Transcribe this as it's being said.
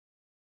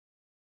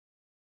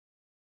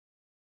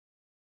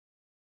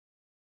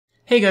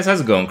Hey guys,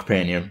 how's it going?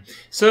 Crapan here.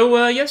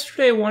 So,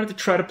 yesterday I wanted to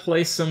try to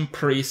play some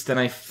Priest, and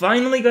I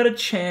finally got a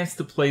chance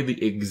to play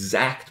the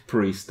exact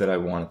Priest that I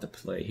wanted to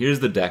play. Here's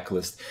the deck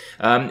list.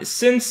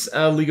 Since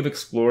League of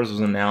Explorers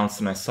was announced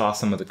and I saw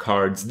some of the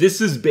cards,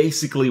 this is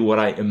basically what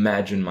I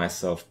imagined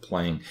myself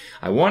playing.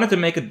 I wanted to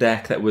make a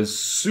deck that was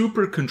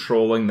super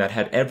controlling, that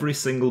had every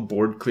single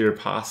board clear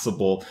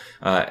possible,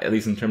 at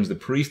least in terms of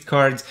the Priest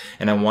cards,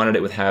 and I wanted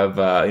it to have,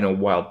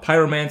 Wild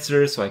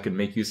Pyromancer, so I could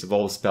make use of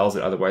all the spells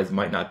that otherwise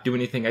might not do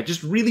anything. I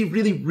just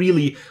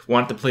really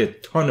want to play a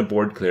ton of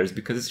board clears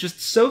because it's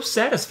just so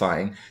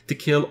satisfying to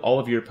kill all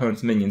of your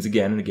opponent's minions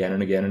again and again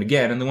and again and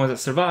again, and the ones that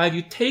survive,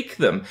 you take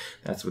them.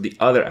 That's where the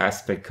other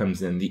aspect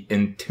comes in, the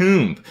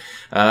Entomb.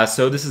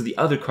 So this is the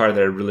other card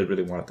that I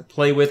really wanted to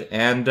play with,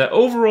 and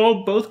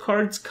overall, both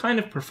cards kind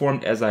of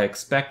performed as I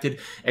expected.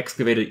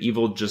 Excavated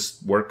Evil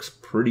just works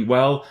pretty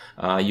well.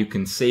 You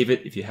can save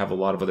it if you have a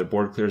lot of other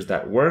board clears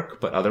that work,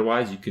 but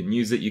otherwise you can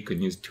use it. You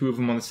can use two of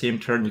them on the same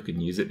turn. You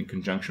can use it in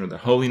conjunction with the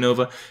Holy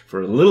Nova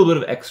for a little bit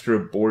of extra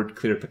board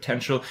clear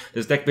potential.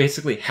 This deck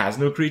basically has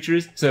no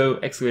creatures, so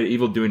Excavated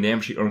Evil doing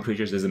damage to your own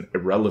creatures is an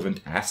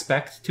irrelevant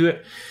aspect to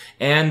it.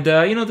 And,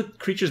 the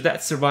creatures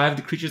that survive,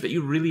 the creatures that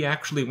you really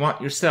actually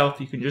want yourself,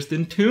 you can just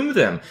entomb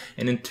them.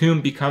 And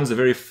Entomb becomes a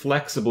very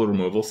flexible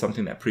removal,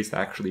 something that Priest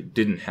actually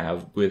didn't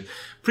have.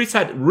 Priest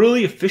had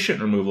really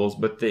efficient removals,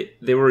 but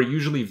they were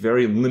usually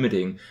very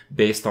limiting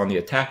based on the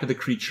attack of the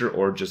creature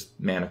or just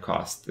mana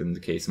cost, in the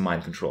case of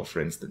Mind Control, for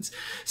instance.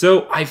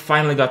 So I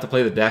finally got to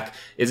play the deck.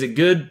 Is it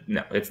good?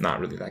 No, it's not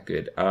really that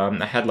good.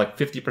 I had like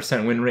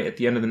 50% win rate at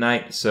the end of the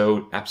night,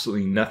 so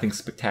absolutely nothing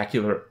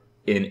spectacular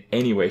in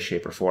any way,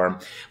 shape, or form.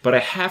 But I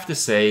have to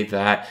say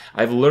that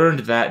I've learned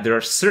that there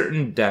are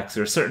certain decks,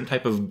 there are certain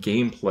type of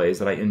gameplays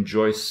that I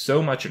enjoy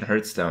so much in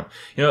Hearthstone.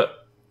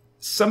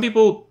 Some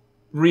people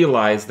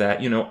realize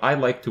that, I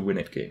like to win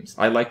at games.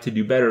 I like to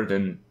do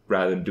better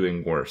rather than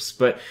doing worse.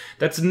 But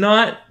that's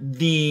not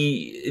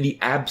the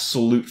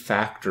absolute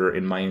factor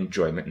in my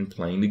enjoyment in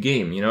playing the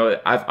game.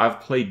 I've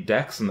played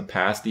decks in the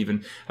past,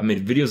 even I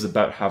made videos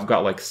about how I've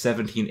got like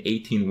 17,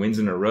 18 wins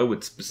in a row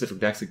with specific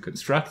decks I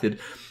constructed.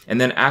 And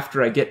then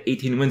after I get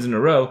 18 wins in a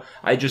row,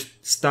 I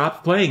just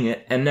stop playing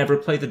it and never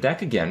play the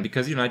deck again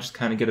because, I just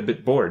kind of get a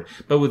bit bored.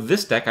 But with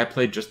this deck, I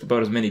played just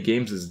about as many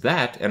games as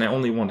that, and I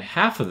only won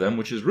half of them,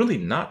 which is really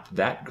not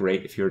that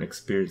great if you're an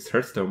experienced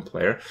Hearthstone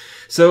player.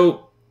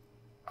 So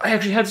I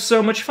actually had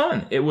so much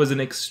fun. It was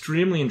an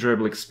extremely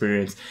enjoyable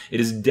experience. It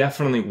is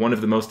definitely one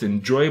of the most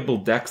enjoyable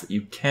decks that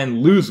you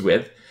can lose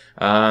with.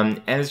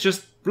 And it's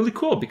just really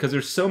cool because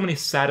there's so many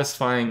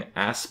satisfying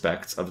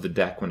aspects of the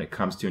deck when it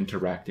comes to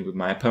interacting with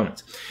my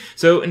opponents.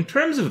 So in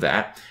terms of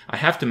that, I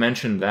have to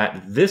mention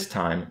that this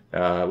time,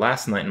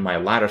 last night in my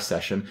ladder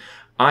session,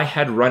 I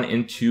had run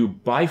into,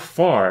 by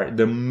far,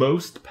 the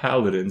most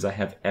Paladins I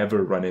have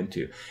ever run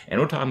into. And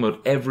we're talking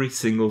about every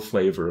single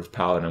flavor of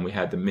Paladin. We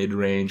had the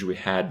mid-range, we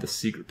had the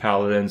Secret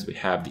Paladins, we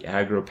have the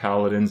Aggro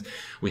Paladins,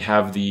 we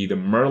have the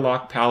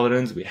Murloc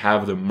Paladins, we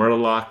have the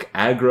Murloc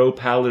Aggro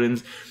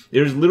Paladins.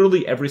 There's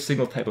literally every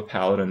single type of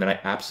Paladin that I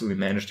absolutely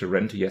managed to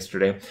run into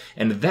yesterday.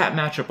 And that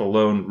matchup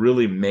alone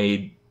really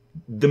made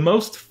the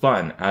most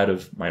fun out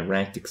of my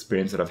ranked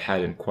experience that I've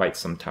had in quite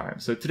some time.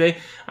 So today,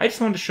 I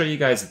just wanted to show you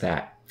guys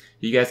that.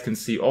 You guys can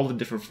see all the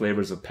different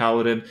flavors of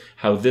Paladin,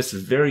 how this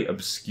very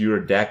obscure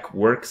deck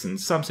works in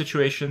some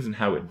situations and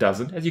how it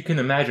doesn't. As you can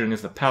imagine,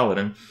 as a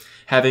Paladin,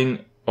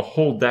 having a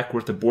whole deck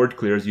worth of board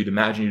clears, you'd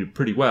imagine you do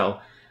pretty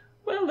well.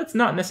 Well, that's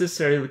not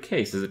necessarily the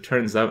case. As it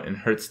turns out, in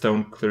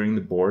Hearthstone, clearing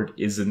the board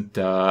isn't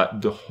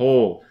the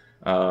whole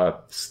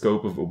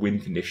scope of a win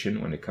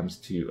condition when it comes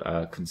to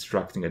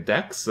constructing a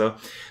deck. So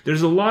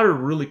there's a lot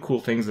of really cool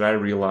things that I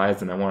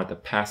realized, and I wanted to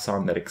pass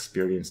on that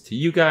experience to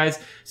you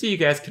guys so you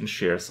guys can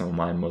share some of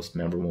my most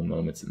memorable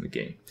moments in the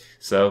game.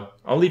 So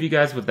I'll leave you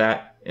guys with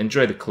that.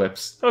 Enjoy the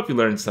clips. Hope you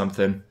learned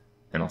something,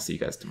 and I'll see you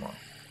guys tomorrow.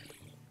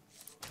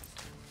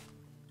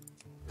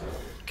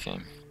 Okay.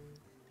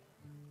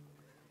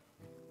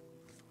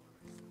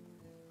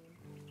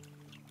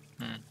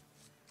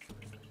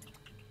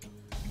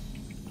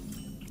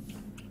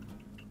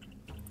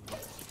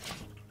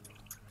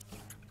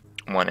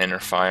 One Inner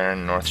Fire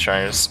and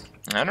Northshires.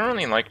 I don't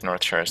really like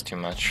Northshires too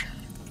much.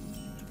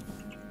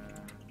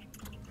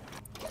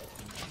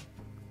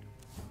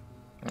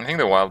 I think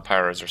the Wild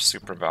Pyros are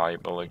super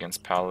valuable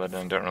against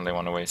Paladin. Don't really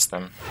want to waste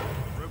them.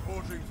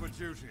 Reporting for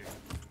duty.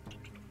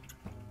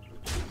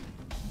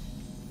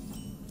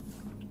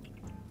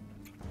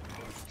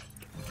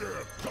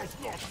 Death does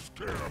not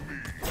scare me.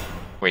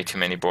 Way too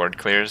many board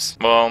clears.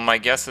 Well, my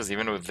guess is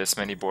even with this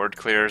many board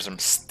clears, I'm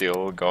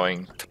still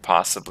going to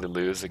possibly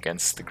lose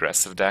against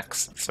aggressive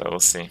decks. So we'll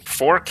see.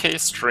 4K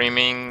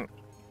streaming.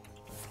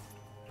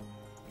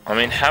 I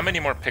mean, how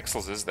many more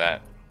pixels is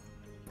that?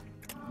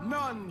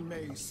 None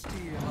may steal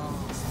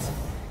our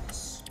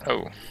secrets.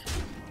 Oh.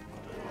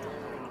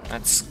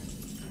 That's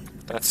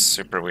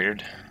super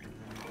weird.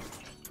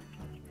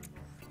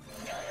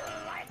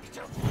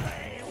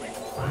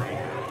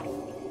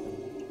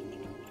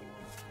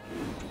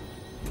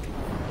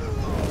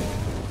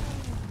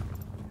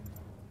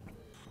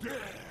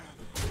 Death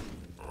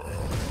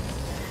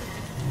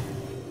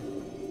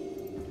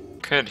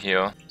could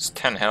heal. It's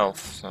 10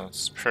 health, so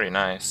it's pretty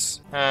nice.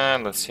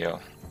 Let's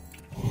heal.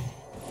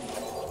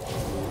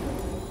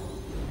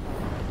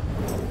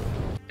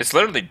 It's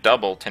literally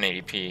double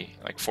 1080p,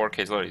 like 4K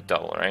is literally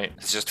double, right?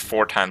 It's just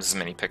 4 times as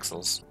many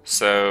pixels.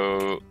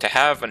 So to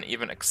have an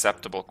even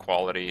acceptable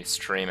quality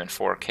stream in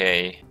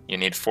 4K, you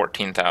need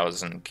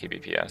 14,000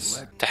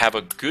 kbps. To have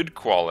a good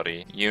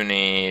quality, you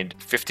need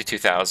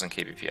 52,000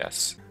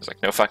 kbps. It's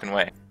like, no fucking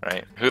way,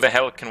 right? Who the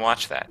hell can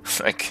watch that? It's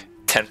like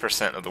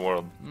 10% of the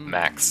world,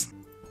 max.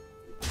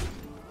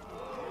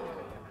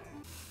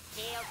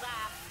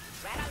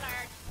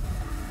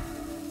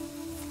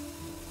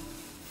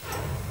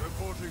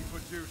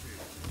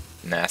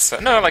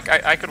 NASA. No, like,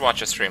 I could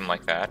watch a stream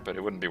like that, but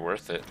it wouldn't be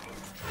worth it.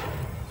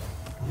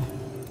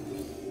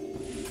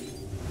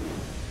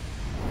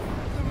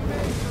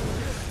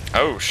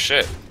 Oh,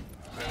 shit.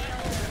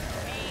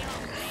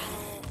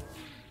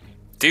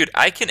 Dude,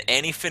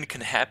 anything can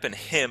happen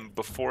him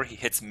before he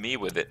hits me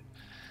with it.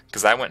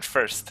 Because I went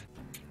first.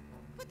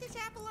 Put this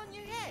apple on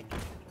your head.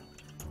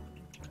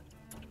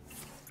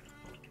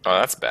 Oh,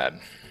 that's bad.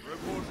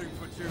 Reporting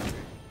for duty.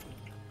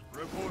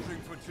 Reporting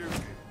for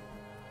duty.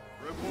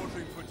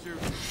 Reporting for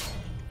duty.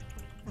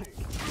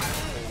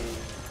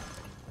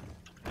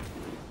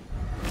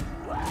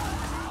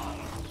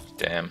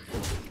 Damn.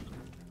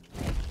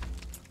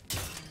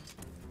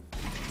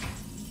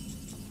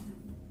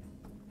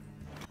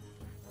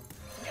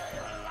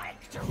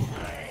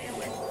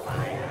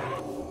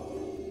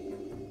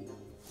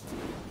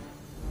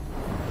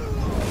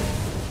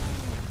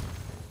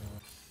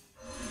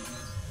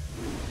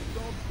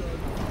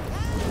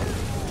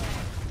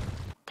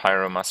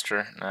 Pyro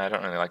Muster? No, I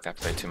don't really like that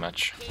play too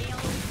much.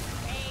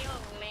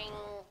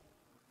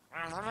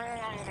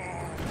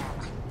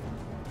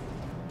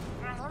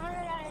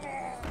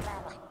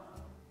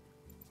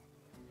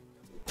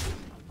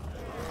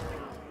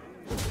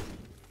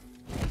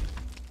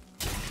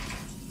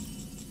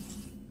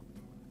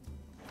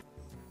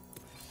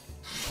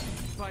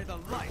 By the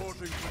light.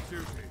 Reporting for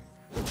duty.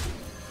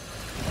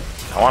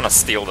 I want to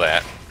steal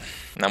that.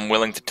 And I'm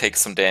willing to take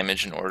some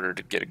damage in order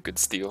to get a good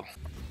steal.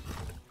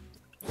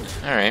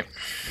 Alright.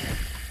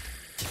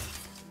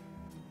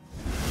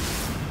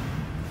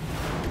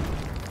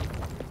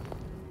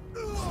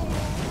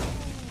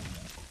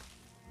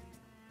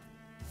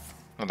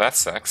 Well, that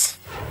sucks.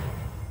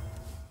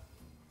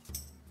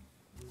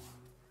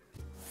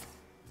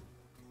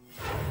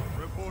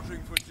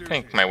 Reporting for duty. I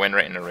think my win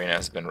rate in Arena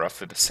has been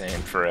roughly the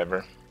same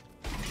forever.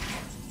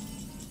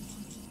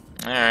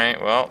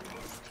 Alright, well,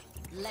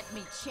 Let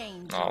me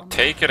change I'll your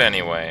take it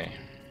anyway.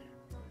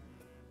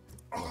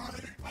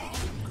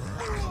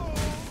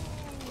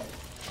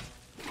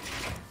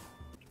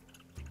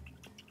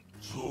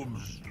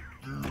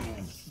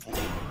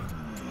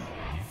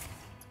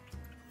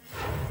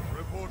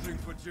 Reporting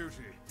for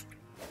duty.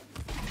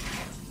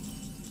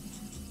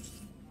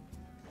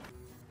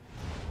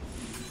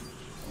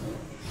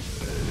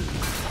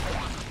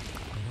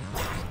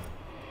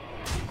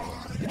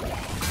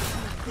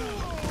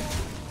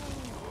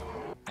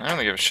 I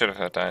don't give a shit if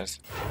that dies.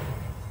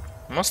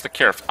 I mostly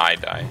care if I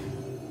die.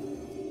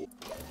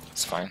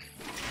 It's fine.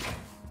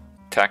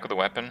 Attack with a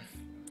weapon?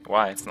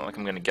 Why? It's not like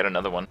I'm gonna get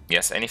another one.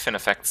 Yes, anything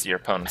affects your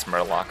opponent's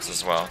murlocs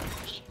as well.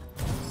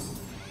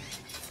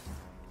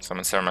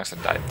 Summon Ceramax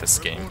have died this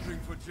game. Reporting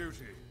for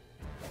duty.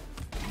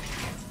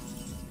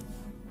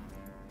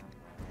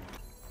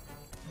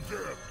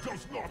 Death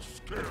does not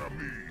scare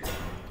me.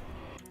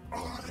 I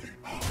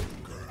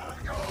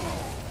hunger.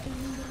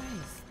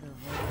 embrace the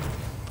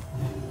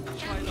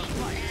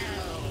void.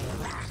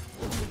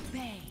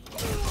 Obey.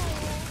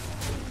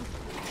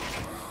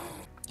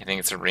 You think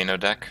it's a Reno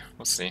deck?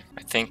 We'll see.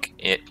 I think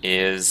it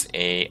is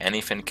a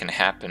anything can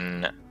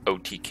happen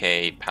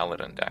OTK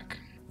Paladin deck.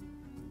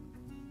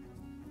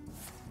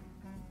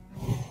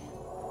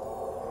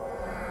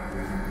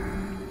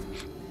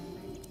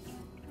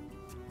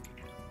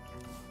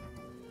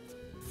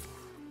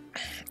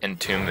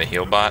 Entomb the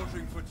heal bot?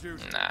 Reporting for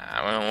duty.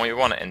 Nah, we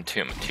want to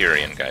entomb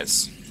Tyrion,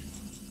 guys.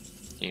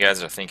 You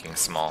guys are thinking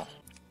small.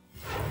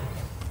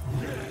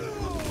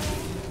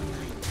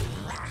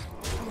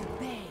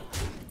 Obey.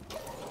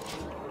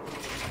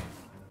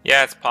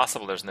 Yeah, it's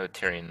possible there's no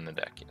Tyrion in the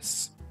deck,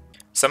 yes.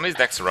 Some of these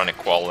decks run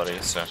equality,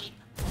 so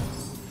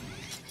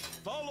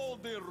Follow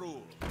the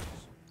rules.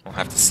 we'll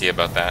have to see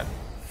about that.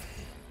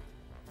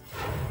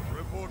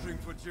 Reporting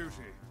for duty.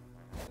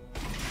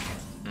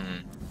 Hmm.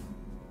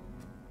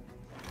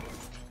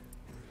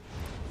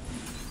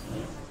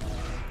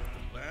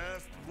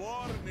 Last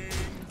warning.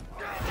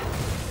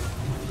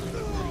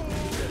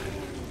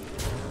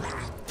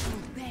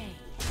 Obey.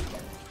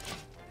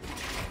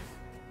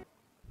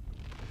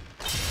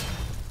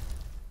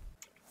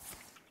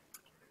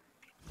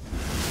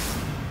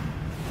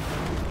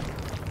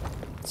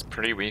 It's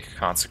pretty weak,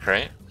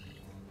 Consecrate.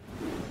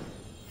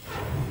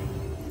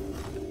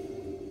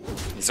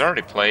 He's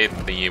already played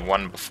the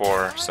one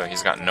before, so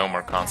he's got no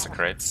more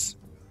Consecrates.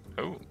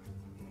 Ooh.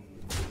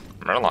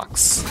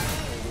 Murlocs.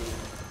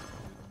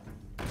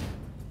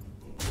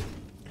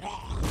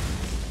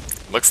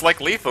 Looks like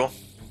lethal.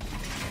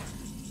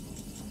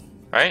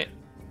 right?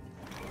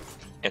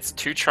 It's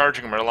 2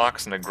 charging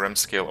Murlocs and a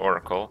Grimscale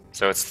Oracle.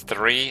 So it's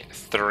 3,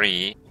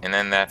 3, and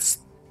then that's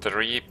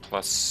 3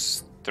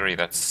 plus 3,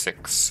 that's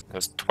 6.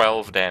 That's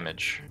 12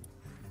 damage.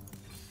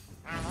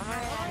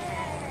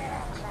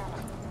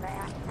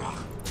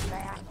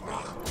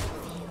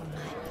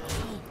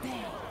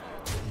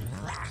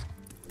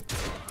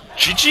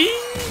 GG!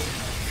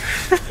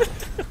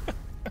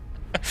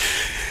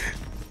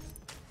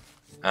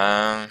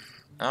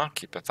 I'll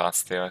keep a Thought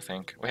Steal, I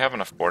think. We have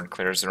enough board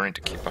clears, we don't need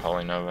to keep a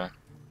Holy Nova.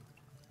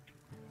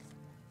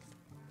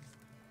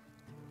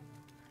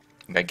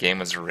 That game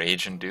was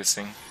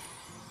rage-inducing.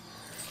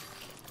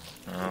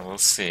 We'll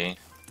see.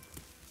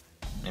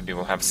 Maybe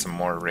we'll have some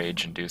more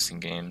rage-inducing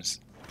games.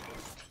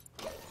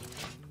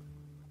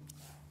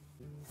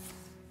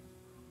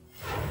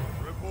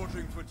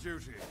 Reporting for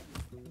duty.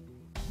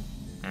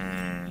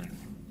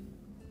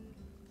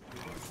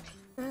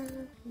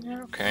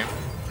 Yeah, okay.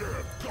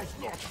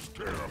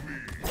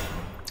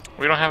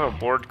 We don't have a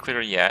board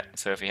clear yet,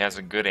 so if he has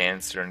a good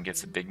answer and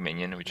gets a big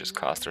minion, we just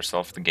cost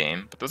ourselves the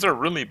game. But those are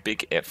really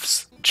big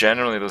ifs.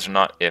 Generally, those are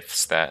not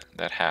ifs that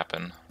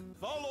happen.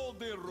 Follow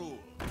the rule.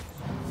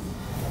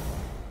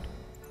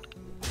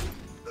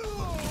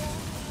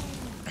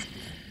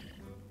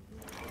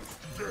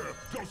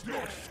 Death does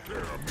not scare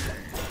me.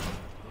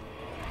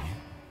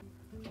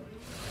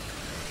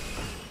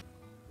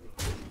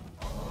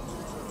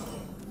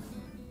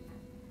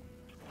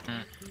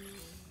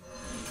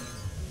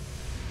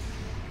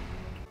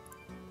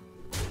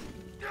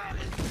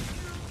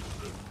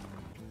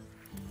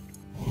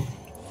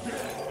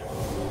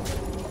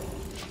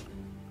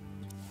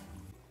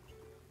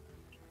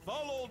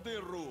 Follow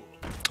the rule.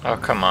 Oh,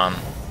 come on.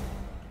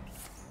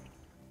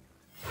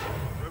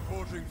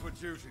 Reporting for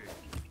duty.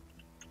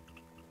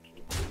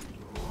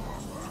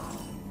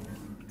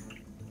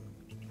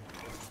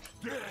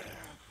 Death.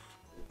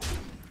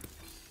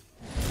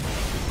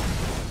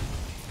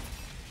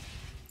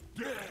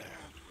 Death.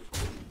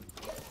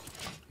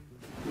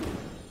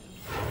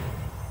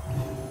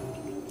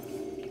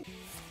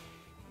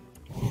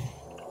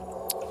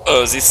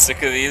 Oh, is he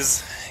sick of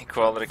these?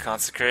 Equality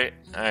Consecrate?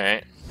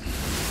 Alright.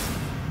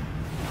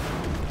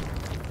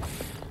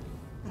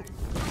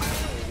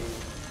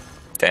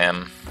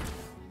 Damn.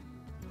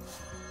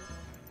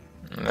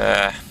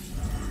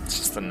 It's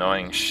just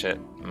annoying shit,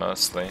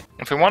 mostly.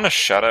 If we want to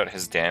shut out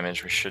his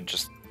damage, we should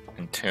just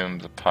entomb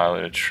the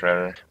piloted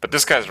Shredder. But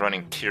this guy's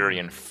running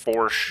Tyrion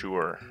for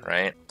sure,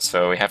 right?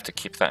 So we have to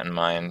keep that in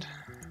mind.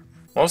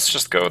 Well, let's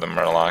just go with the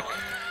Murloc.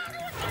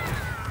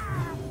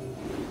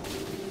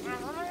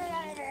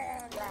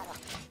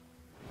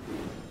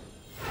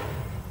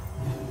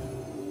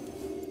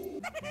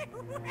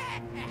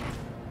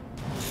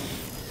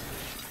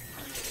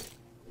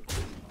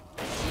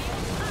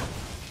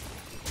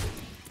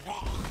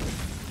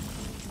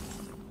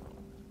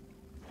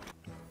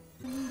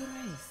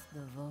 Embrace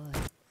the void.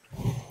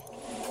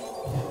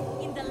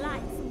 In the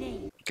light's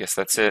name. Guess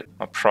that's it.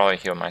 I'll probably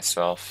heal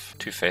myself.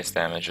 2 face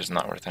damage is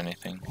not worth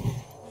anything.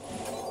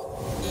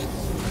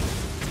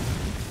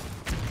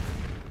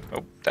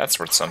 Oh, that's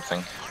worth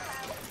something.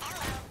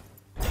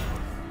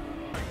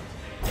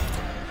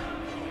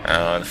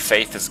 The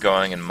faith is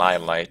going in my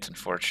light,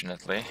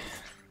 unfortunately.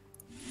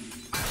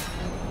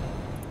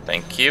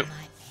 Thank you.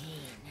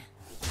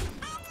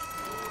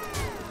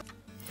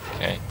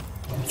 Okay.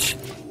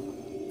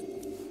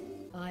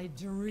 I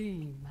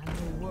dream and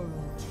the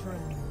world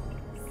trembles.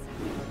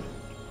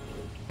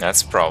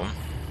 That's a problem.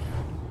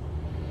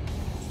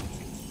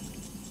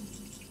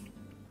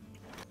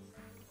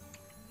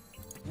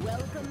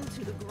 Welcome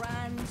to the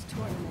grand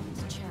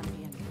tournament,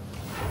 champion.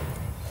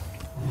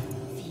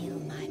 Feel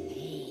my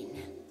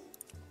pain.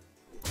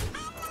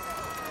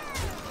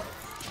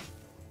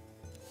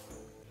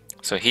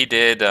 So he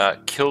did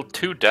kill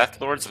 2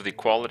 Death Lords of the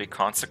Equality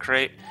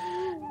Consecrate,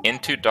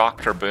 into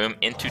Dr. Boom,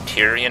 into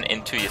Tyrion,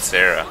 into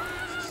Ysera.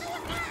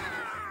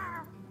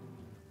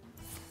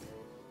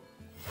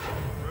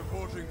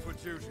 Reporting for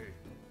duty.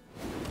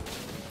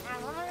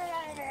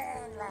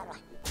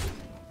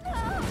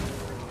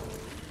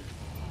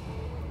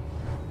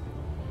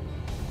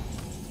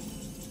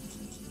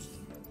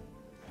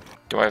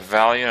 Do I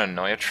value a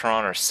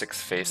Noyatron or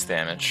 6 face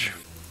damage?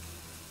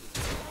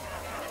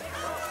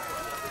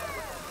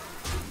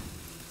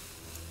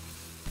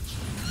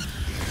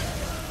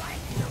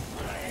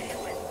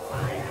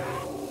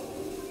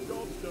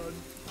 Job done.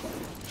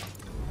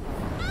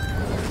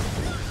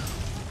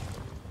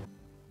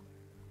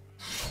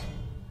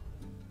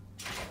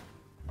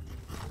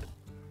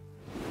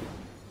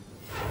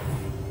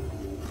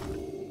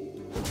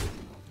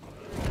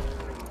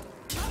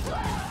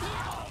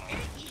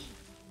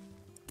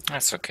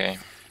 That's okay.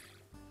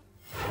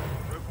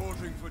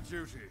 Reporting for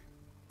duty.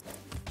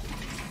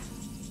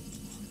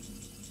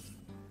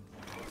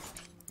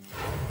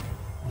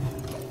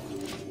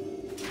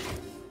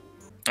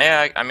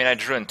 Yeah, I mean, I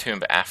drew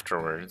Entomb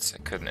afterwards. I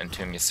couldn't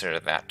Entomb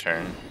Ysera that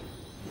turn.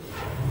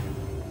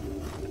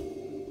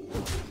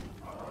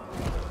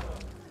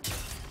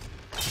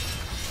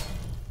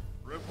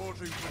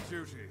 Reporting for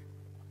duty.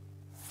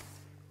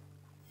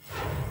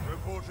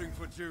 Reporting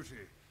for duty.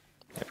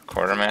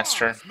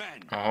 Quartermaster?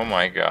 Oh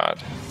my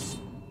god.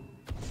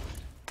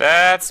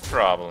 That's the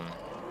problem.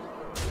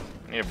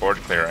 I need a board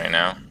clear right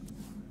now.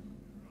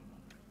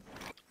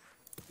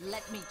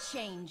 Let me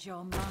change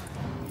your mind.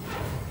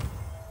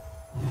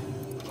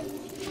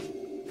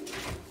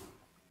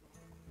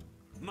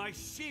 My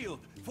shield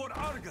for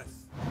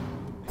Argus.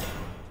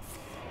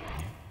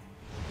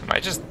 Am I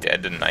just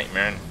dead to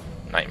Nightmare?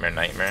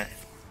 Nightmare?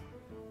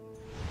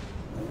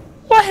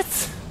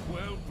 What?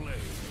 Well played.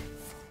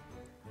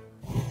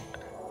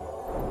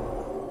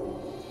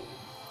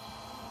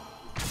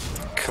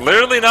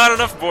 Clearly not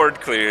enough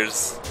board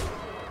clears.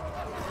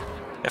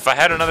 If I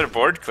had another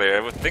board clear, I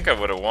would think I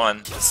would have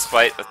won,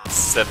 despite a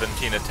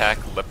 17 attack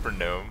leper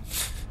gnome.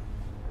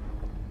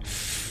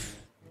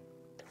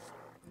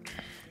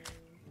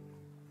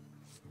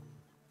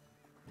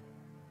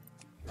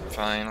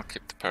 Fine, I'll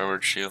keep the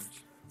powered shield.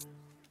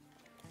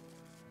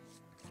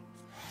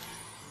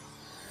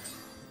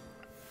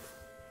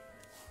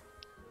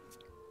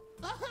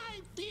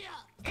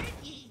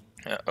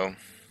 Uh-oh.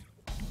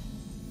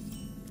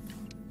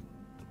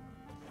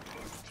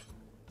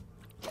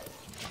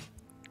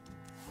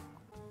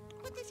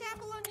 Put this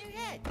apple on your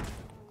head.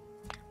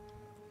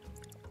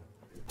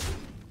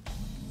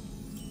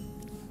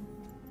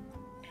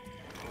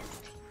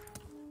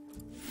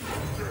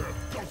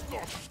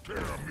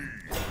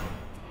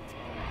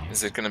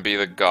 Is it gonna be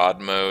the god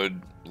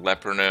mode,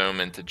 leper gnome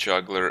into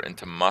juggler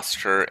into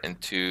muster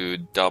into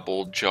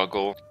double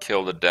juggle,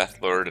 kill the death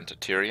lord into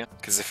Tyrion?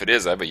 Because if it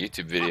is, I have a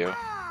YouTube video.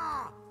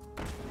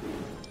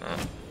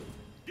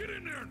 Get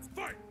in there and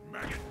fight,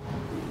 maggot.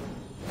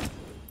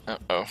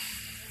 Uh-oh.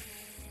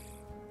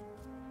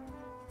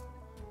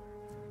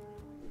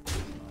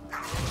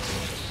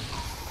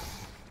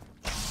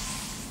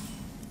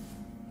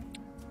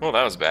 Well,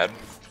 that was bad.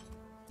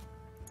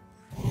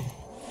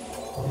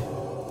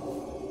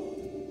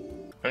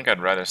 I think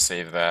I'd rather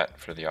save that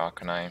for the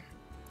Akanai.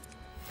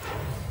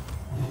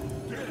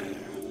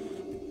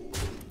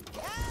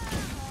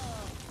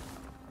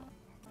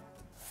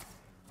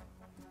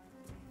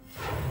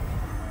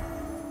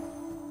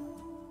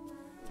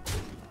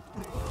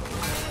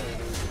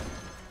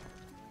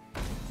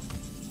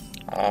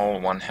 All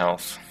 1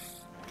 health.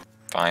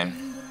 Fine.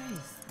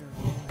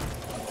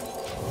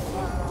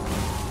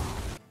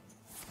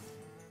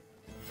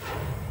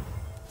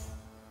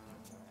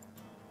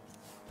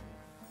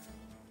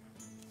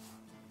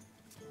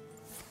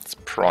 It's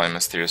probably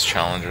Mysterious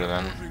Challenger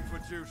then. Reporting for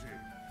duty.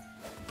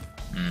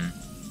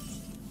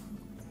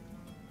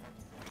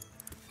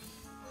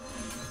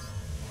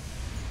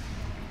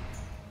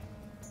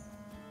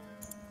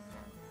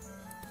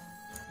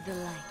 The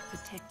light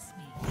protects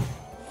me.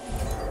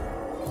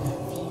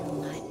 Feel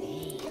my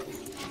pain.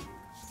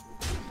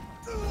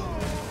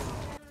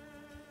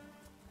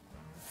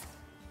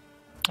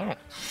 Oh.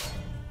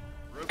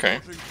 Okay.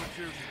 Reporting for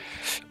duty.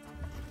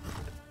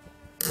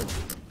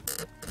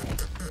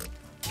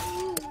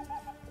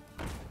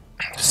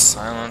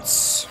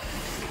 Silence.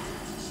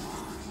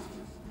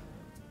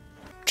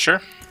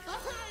 Sure.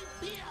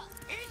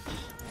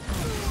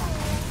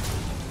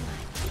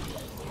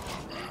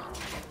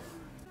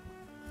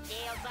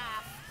 Shields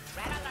off.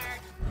 Red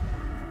alert.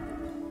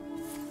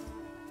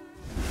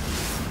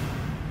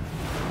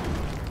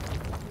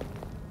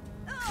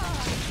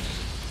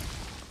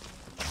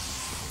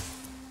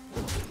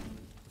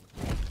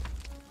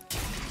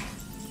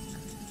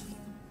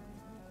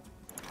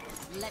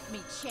 Let me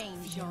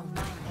change your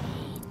mind.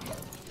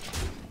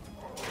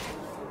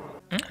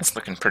 It's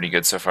looking pretty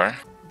good so far.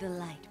 The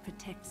light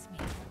protects me.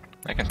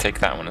 I can take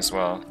that one as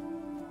well.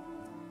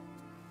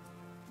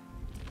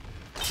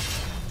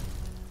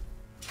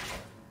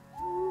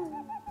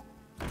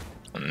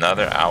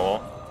 Another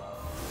owl.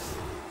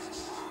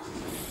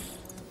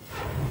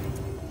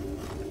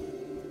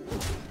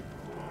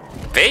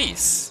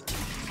 Base!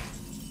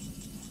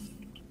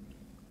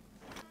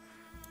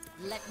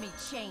 Let me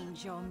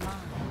change your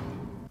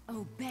mind.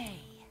 Obey.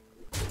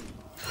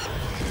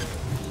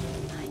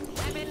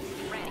 Weapons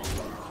ready.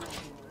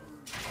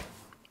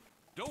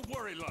 Don't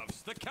worry,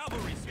 loves. The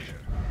cavalry's here.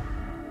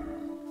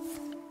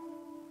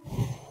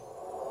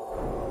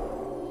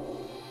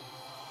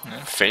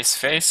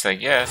 Face, I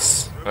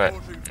guess. But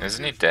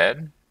isn't he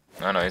dead?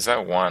 No, he's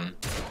at 1.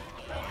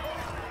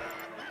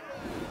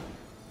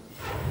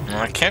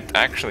 Well, I can't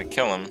actually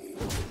kill him.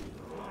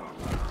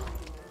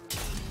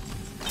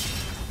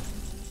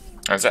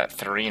 I was at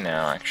 3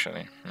 now,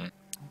 actually.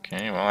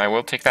 Okay, well, I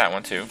will take that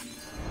one too.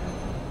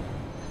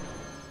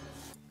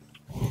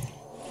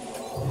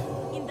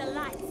 In the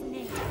light's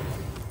name.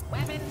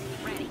 Weapons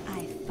ready.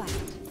 I fight.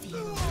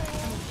 Feel.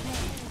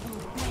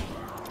 Obey.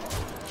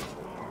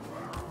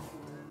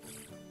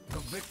 The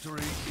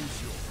victory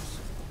is yours.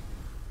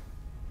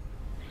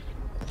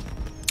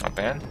 Not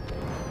bad.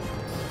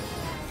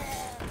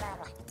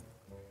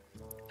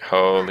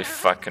 Holy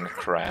fucking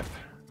crap.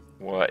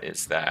 What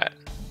is that?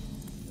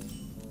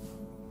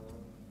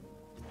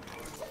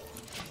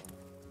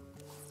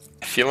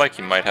 I feel like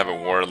he might have a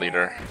war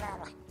leader.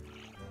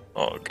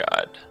 Oh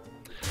god.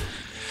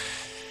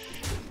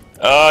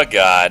 Oh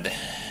god.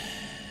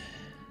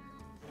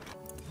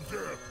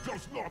 Death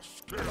does not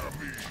scare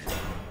me.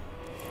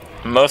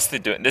 I'm mostly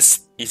doing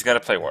this. He's got to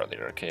play War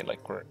Leader, okay?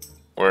 Like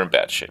we're in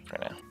bad shape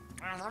right now.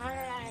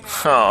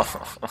 Oh.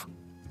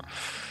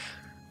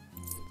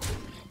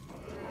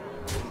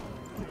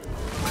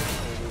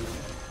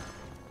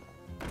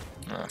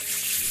 Oh,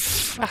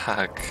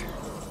 fuck.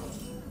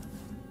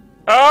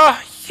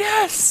 Oh,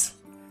 yes!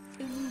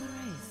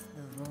 Embrace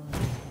the void.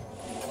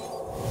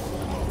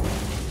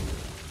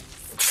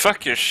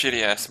 Fuck your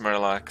shitty ass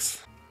Murlocs.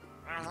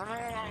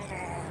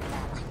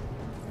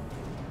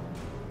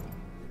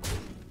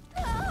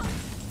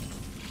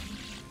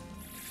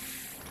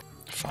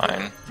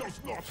 Fine. Does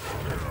not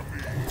scare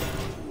me.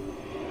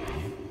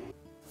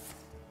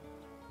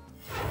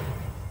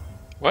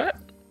 What?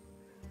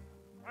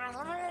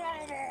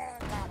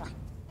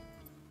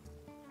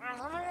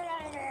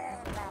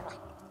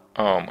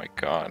 Oh my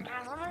god.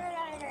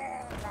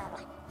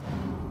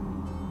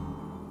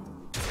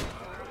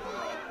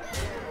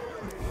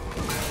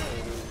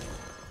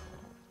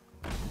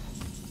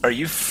 Are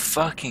you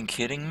fucking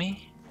kidding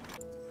me?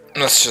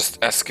 Let's just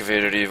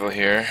excavated evil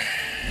here.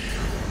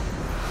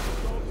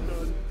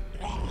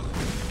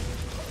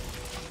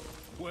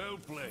 Well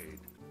played.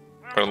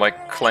 We're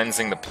like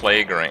cleansing the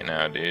plague right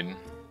now, dude.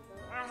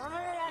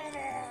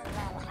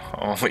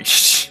 Holy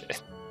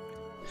shit.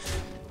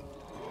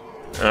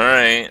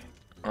 Alright.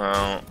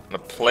 Well, the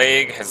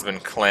plague has been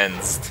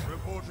cleansed.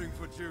 Reporting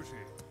for duty.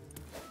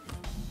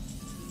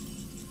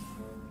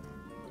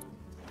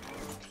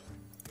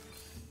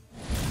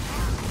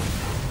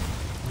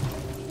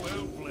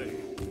 Well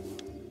played.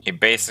 He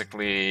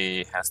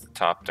basically has to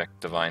top deck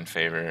Divine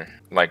Favor,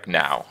 like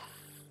now.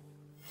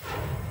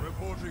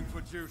 Reporting for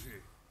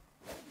duty.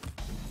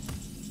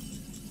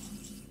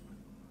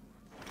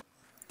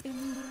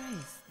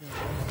 Embrace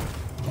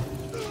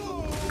the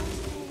void.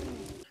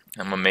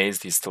 I'm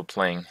amazed he's still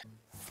playing.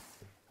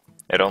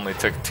 It only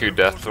took 2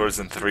 Death Lords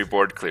and 3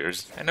 board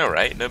clears. I know,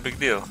 right? No big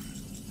deal.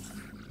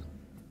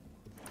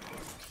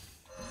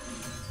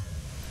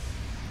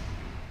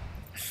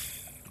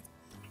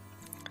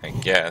 I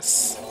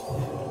guess.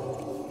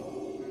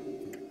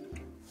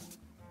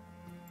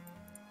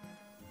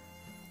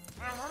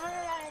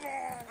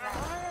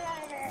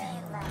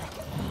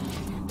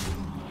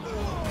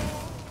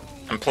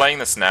 I'm playing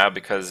this now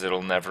because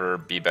it'll never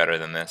be better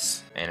than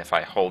this, and if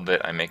I hold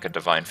it, I make a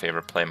Divine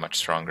Favor play much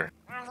stronger.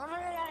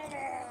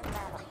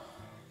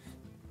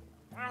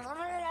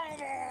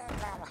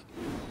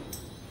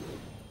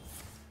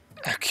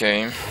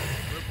 Okay.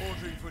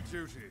 Reporting for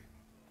duty.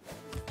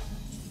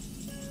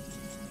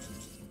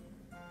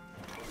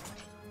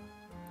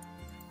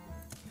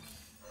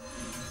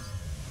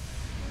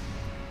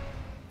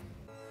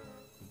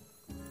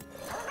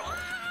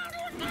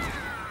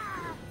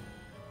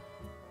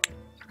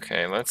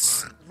 Okay,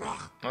 let's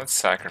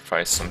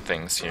sacrifice some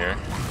things here.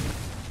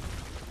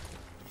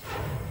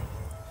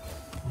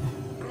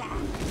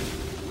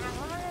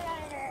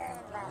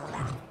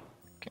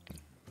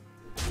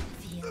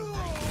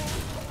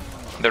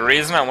 The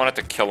reason I wanted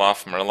to kill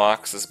off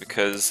Murlocs is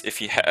because if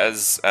he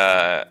has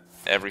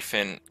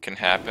everything can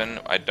happen,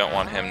 I don't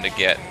want him to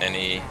get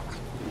any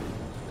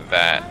of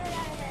that.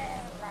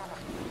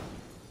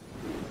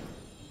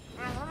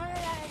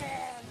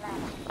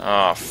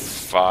 Oh,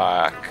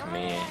 fuck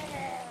me.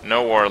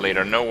 No war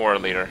leader, no war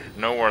leader,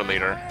 no war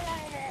leader.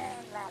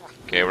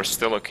 Okay, we're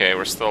still okay,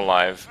 we're still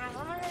alive.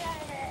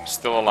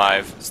 Still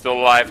alive, still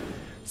alive,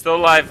 still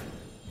alive.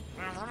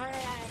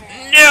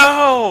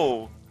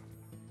 No!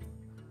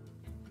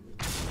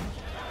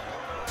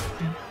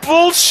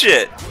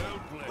 Bullshit!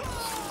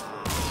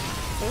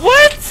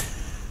 What?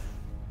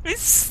 We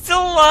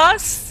still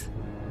lost?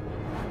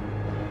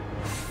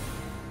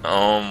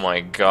 Oh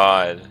my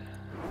god.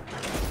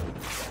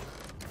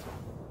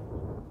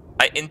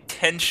 I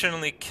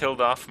intentionally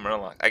killed off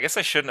Murloc. I guess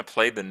I shouldn't have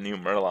played the new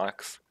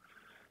Murlocs.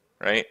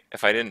 Right?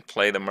 If I didn't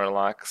play the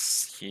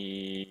Murlocs,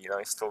 he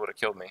still would have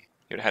killed me.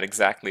 He would have had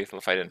exact lethal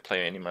if I didn't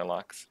play any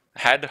Murlocs.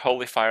 I had to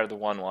Holy Fire the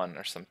 1/1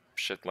 or some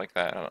shit like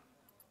that.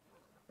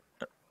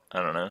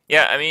 I don't know.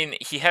 Yeah, I mean,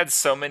 he had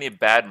so many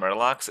bad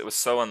Murlocs, it was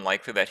so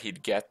unlikely that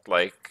he'd get,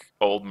 like,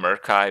 old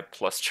Murkai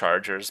plus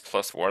Chargers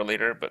plus War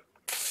Leader, but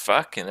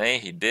fucking A,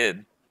 he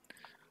did.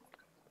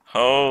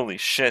 Holy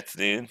shit,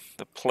 dude.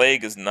 The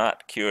plague is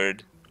not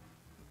cured.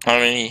 I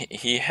mean,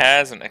 he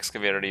has an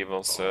Excavated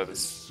Evil, so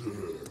this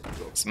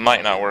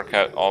might not work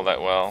out all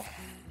that well.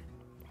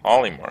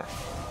 Polymorph.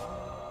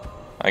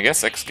 I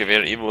guess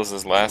Excavated Evil is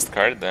his last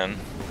card then.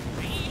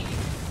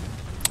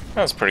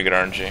 That was pretty good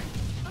RNG.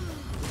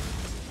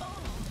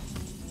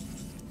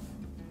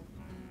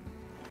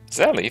 Is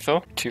that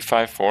lethal?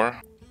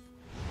 254.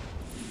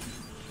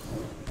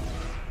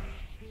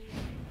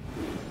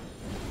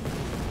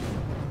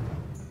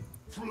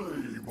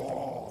 Flame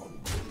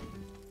on.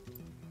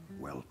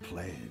 Well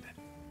played.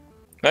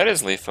 That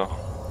is lethal.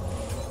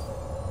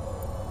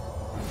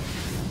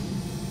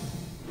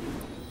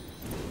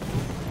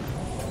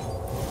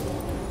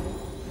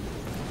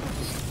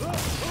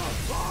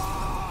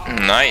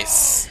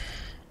 Nice.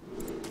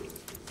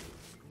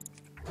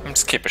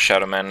 keep a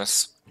Shadow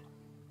Madness.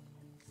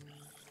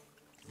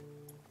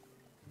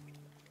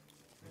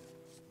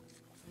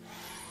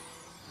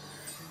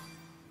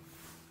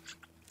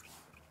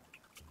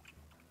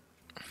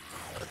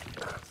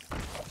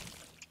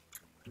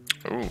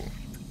 Ooh.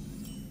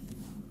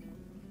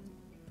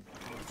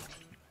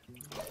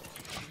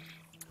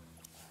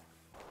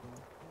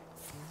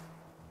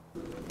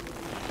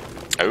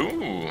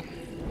 Ooh.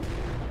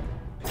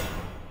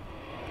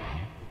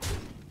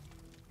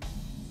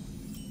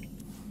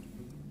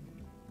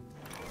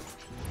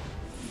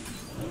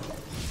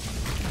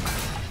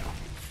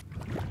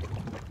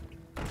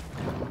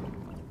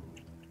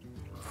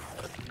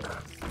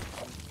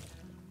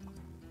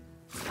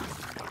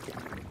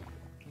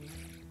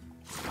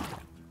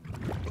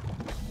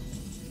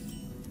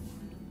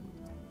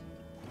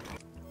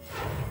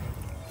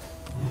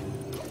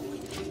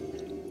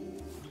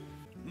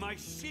 My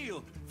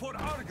shield for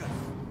Argus.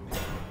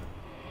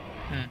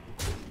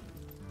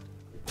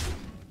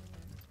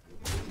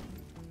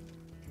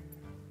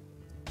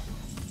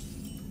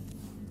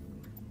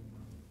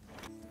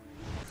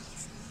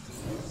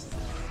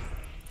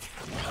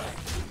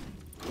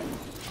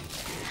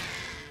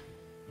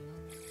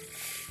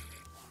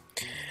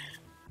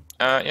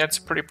 Yeah, it's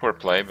a pretty poor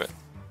play, but...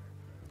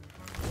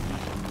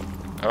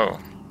 Oh.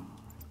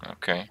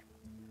 Okay.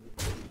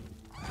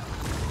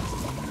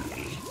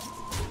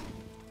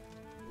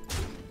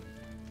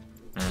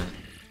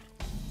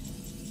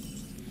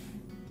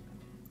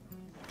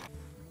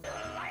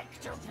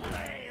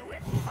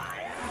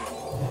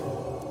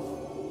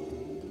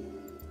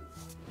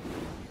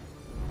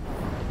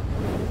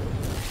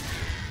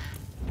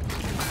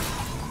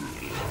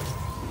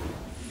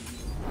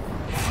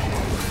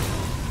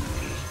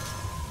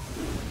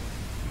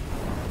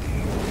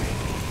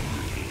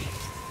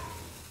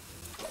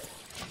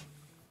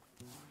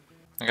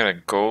 I got a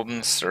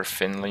golden Sir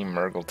Finley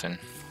Murgleton.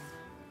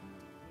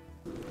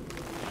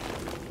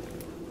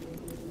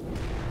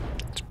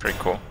 It's pretty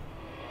cool.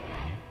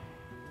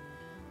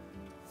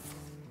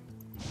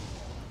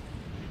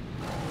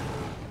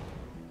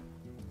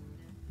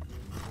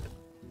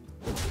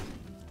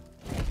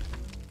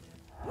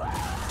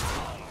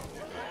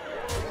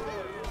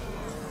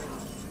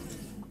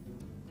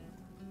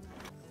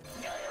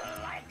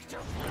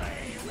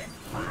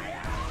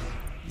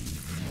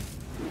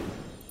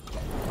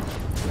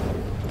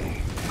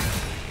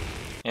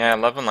 Yeah,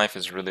 Love and Life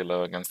is really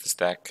low against this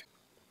deck,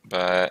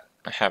 but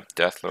I have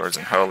Death Lords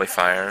and Holy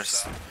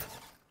Fires.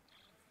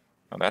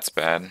 Oh, that's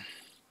bad.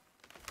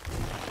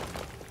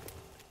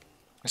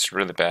 It's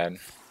really bad.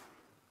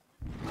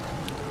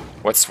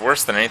 What's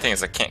worse than anything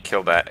is I can't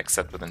kill that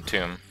except with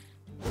Entomb,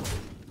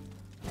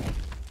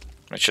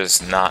 which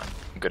is not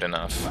good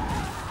enough.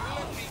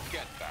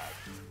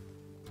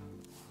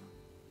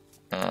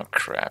 Oh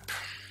crap.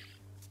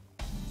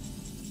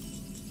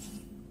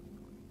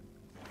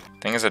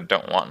 Thing is, I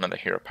don't want another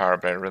hero power,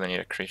 but I really need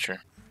a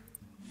creature.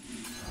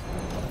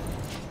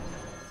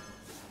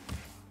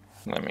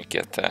 Let me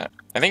get that.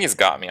 I think he's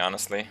got me,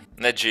 honestly.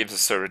 And that Jeeves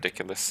is so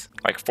ridiculous.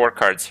 Like, 4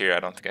 cards here,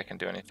 I don't think I can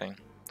do anything.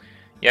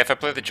 Yeah, if I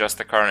play the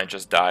Justicar and it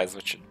just dies,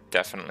 which it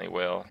definitely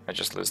will, I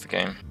just lose the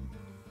game.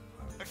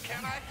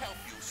 Can I help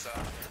you, sir?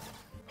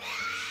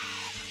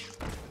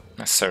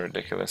 That's so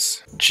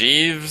ridiculous.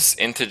 Jeeves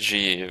into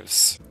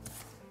Jeeves.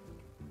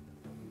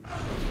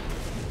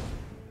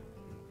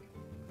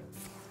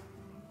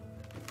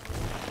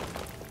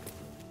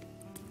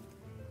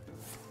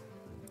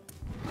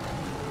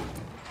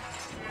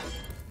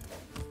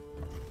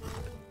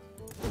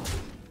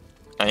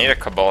 I need a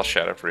Cabal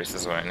Shadow Priest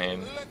is what I need.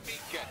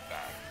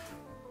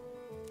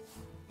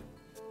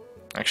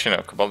 Actually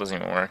no, Cabal doesn't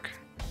even work.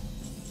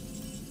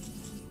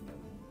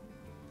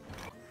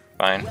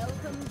 Fine.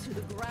 Welcome to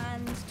the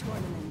Grand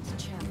Tournament,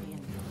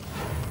 champion.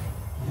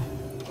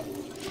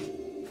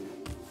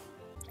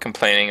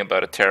 Complaining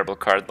about a terrible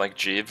card like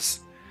Jeeves.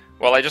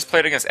 Well, I just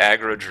played against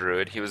Aggro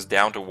Druid. He was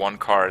down to 1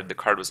 card. The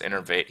card was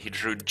Innervate. He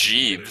drew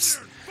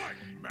Jeeves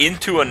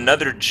into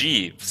another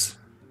Jeeves.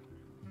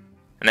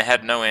 And I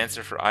had no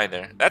answer for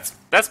either.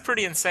 That's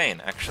pretty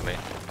insane, actually.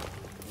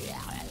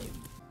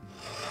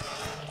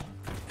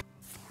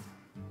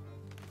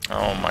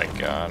 Oh my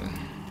god.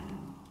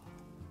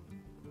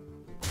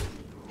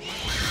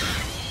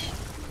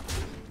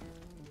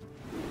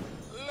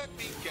 Let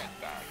me get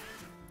that.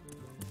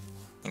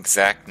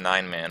 Exact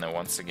 9 mana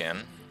once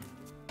again.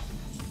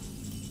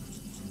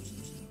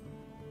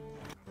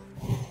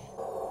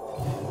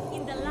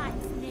 In the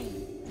light's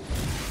name.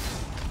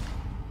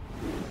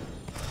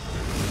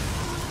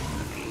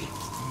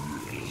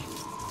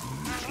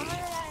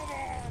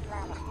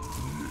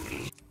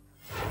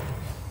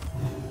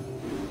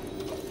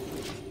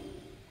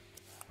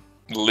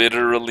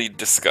 Literally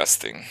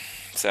disgusting.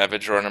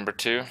 Savage Roar number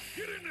 2.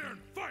 Get in there and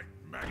fight,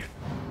 maggot.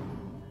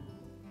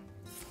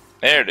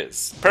 There it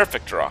is.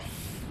 Perfect draw.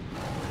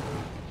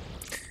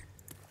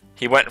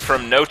 He went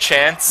from no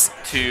chance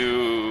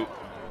to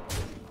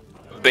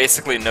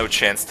basically no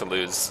chance to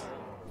lose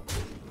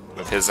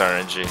with his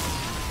RNG.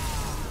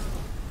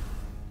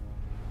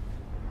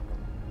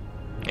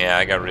 Yeah,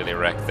 I got really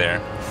wrecked there.